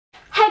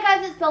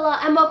guys, it's Bella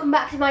and welcome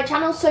back to my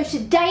channel. So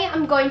today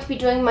I'm going to be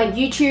doing my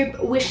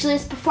YouTube wish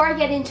list. Before I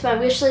get into my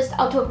wish list,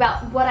 I'll talk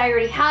about what I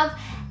already have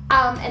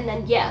and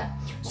then yeah.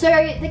 So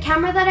the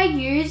camera that I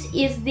use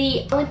is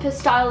the Olympus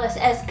Stylus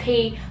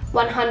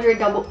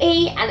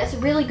SP100EE and it's a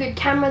really good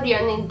camera. The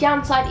only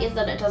downside is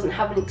that it doesn't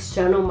have an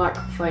external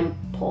microphone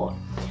port.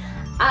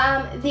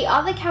 The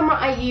other camera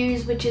I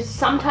use, which is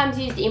sometimes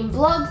used in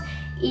vlogs,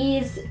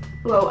 is,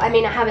 well, I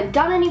mean, I haven't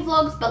done any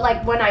vlogs, but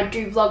like when I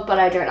do vlog but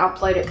I don't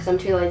upload it because I'm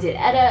too lazy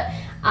to edit,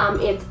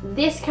 it's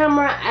this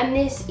camera, and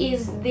this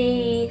is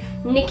the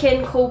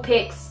Nikon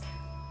Coolpix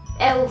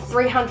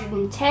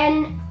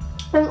L310.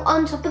 And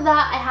on top of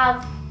that I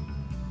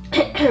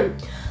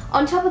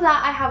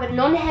have a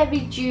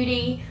non-heavy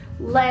duty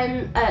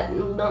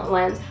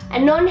a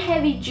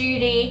non-heavy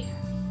duty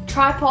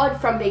tripod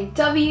from Big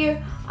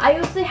W. I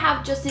also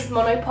have just this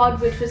monopod,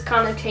 which was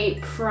kind of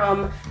cheap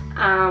from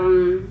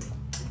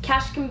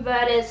Cash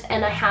Converters,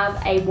 and I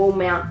have a wall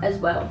mount as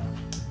well.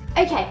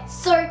 Okay,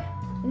 so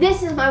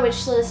this is my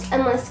wish list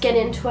and let's get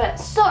into it.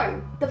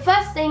 So the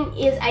first thing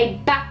is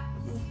a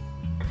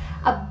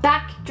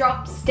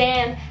backdrop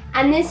stand,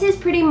 and this is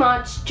pretty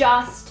much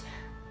just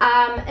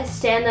a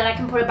stand that I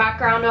can put a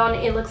background on.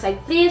 It looks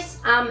like this,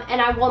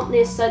 and I want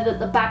this so that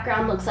the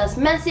background looks less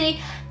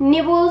messy.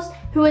 Nibbles,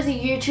 who is a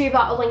YouTuber,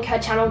 I'll link her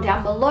channel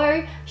down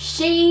below.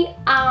 She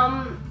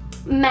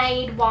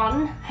made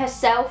one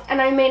herself,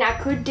 and I mean, I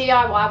could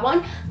DIY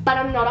one, but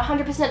I'm not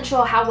 100%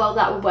 sure how well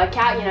that would work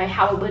out, you know,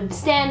 how it would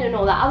stand and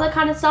all that other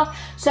kind of stuff.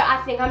 So I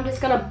think I'm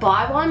just gonna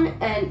buy one,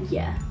 and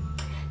yeah.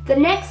 The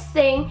next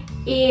thing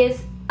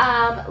is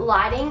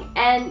lighting,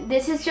 and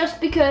this is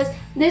just because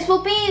this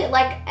will be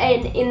like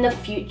an in the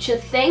future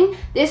thing.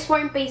 This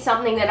won't be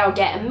something that I'll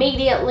get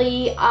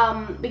immediately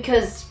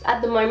because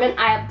at the moment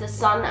I have the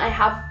sun, I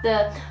have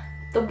the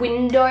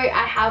window,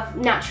 I have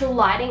natural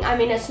lighting. I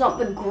mean, it's not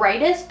the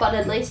greatest, but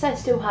at least I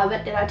still have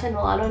it. Did I turn the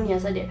light on?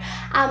 Yes, I did.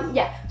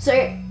 Yeah, so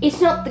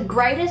it's not the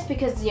greatest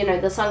because, you know,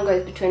 the sun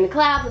goes between the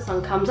clouds, the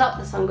sun comes up,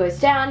 the sun goes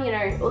down, you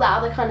know, all that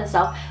other kind of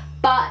stuff.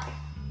 But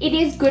it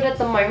is good at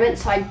the moment,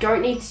 so I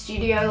don't need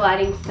studio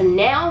lighting for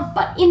now,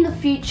 but in the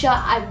future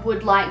I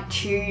would like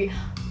to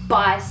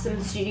buy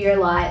some studio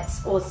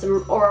lights or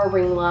a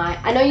ring light.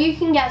 I know you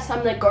can get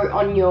some that go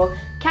on your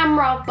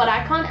camera, but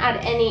I can't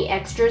add any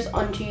extras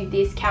onto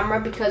this camera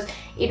because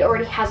it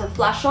already has a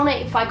flash on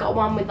it. If I got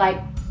one with like,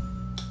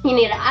 you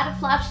need to add a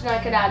flash, then I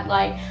could add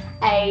like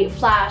a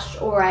flash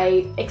or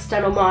a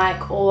external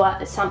mic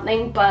or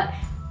something, but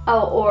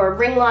or a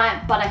ring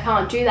light, but I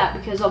can't do that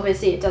because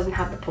obviously it doesn't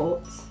have the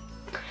ports.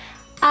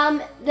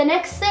 The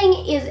next thing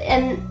is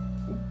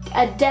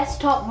a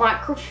desktop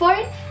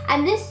microphone,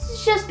 and this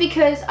is just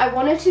because I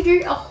wanted to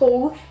do a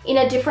haul in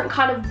a different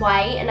kind of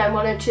way, and I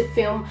wanted to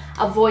film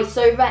a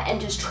voiceover and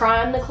just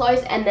try on the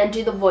clothes and then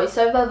do the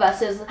voiceover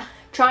versus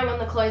trying on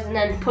the clothes and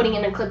then putting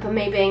in a clip of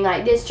me being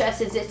like, this dress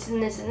is this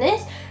and this and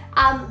this.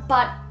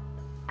 But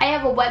I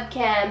have a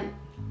webcam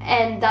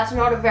and that's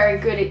not a very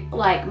good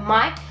like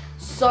mic,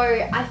 so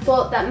I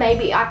thought that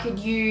maybe I could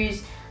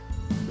use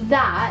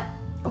that,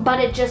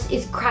 but it just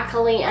is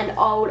crackly and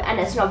old and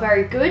it's not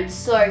very good.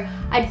 So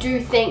I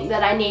do think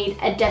that I need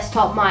a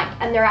desktop mic,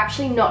 and they're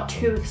actually not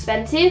too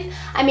expensive.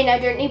 I mean, I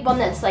don't need one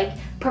that's like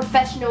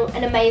professional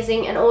and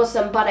amazing and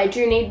awesome, but I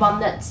do need one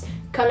that's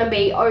gonna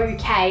be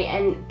okay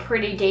and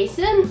pretty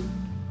decent.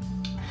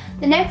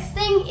 The next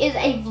thing is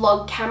a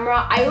vlog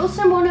camera. I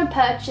also want to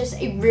purchase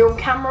a real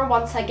camera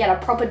once I get a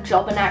proper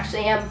job and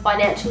actually am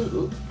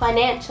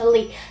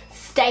financially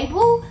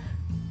stable.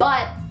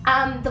 But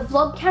the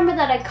vlog camera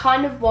that I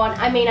kind of want,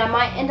 I mean, I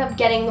might end up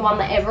getting the one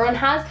that everyone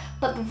has,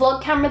 but the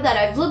vlog camera that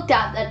I've looked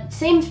at that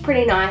seems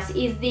pretty nice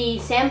is the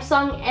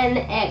Samsung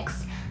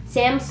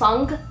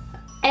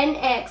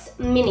NX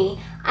Mini,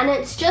 and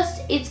it's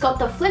got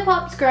the flip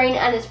up screen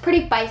and it's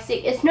pretty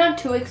basic. It's not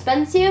too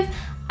expensive.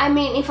 I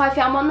mean, if I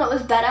found one that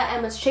was better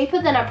and was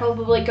cheaper, then I'd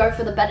probably go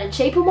for the better,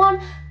 cheaper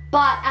one.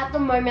 But at the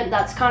moment,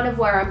 that's kind of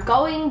where I'm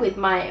going with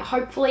my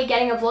hopefully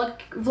getting a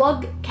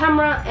vlog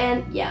camera,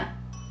 and yeah.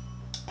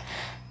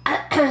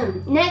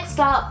 Next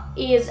up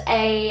is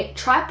a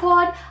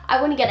tripod. I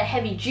want to get a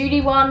heavy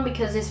duty one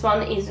because this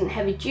one isn't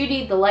heavy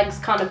duty. The legs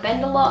kind of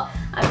bend a lot.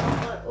 I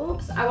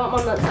want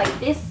one that's like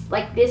this.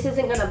 Like, this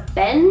isn't gonna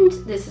bend.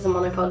 This is a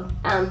monopod.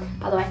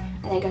 By the way,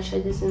 I think I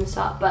showed this in the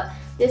start, but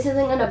this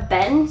isn't gonna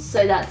bend,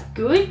 so that's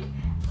good.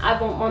 I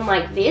want one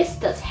like this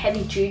that's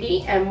heavy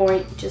duty and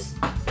more just,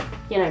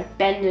 you know,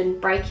 bend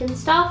and break and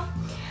stuff.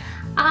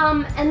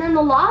 And then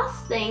the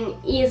last thing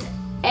is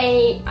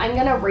I'm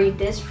gonna read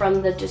this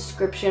from the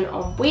description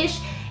on Wish.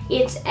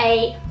 It's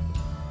a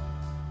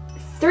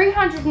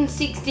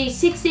 360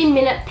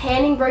 60-minute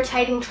panning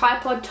rotating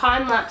tripod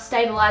time-lapse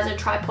stabilizer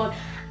tripod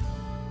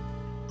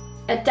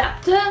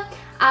adapter,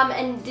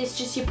 and this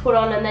just you put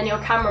on and then your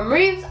camera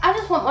moves. I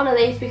just want one of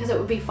these because it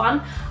would be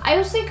fun. I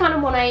also kind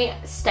of want a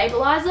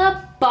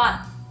stabilizer, but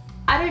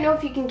I don't know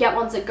if you can get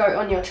ones that go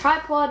on your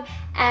tripod,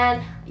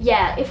 and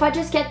yeah, if I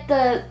just get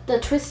the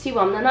twisty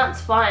one, then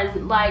that's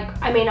fine. Like,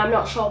 I mean, I'm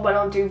not sure when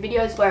I'll do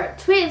videos where it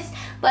twists,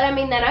 but I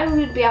mean, then I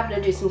would be able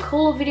to do some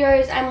cooler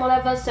videos and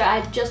whatever, so I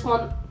just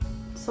want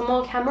some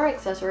more camera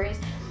accessories.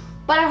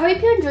 But I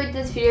hope you enjoyed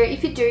this video.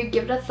 If you do,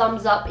 give it a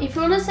thumbs up. If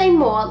you want to see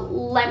more,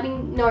 let me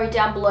know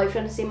down below if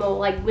you want to see more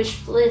like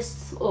wish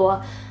lists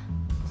or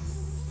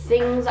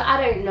things,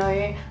 I don't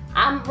know.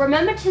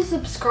 Remember to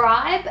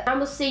subscribe, and I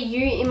will see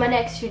you in my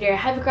next video.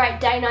 Have a great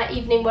day, night,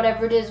 evening,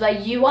 whatever it is where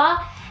you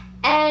are,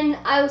 and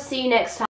I will see you next time.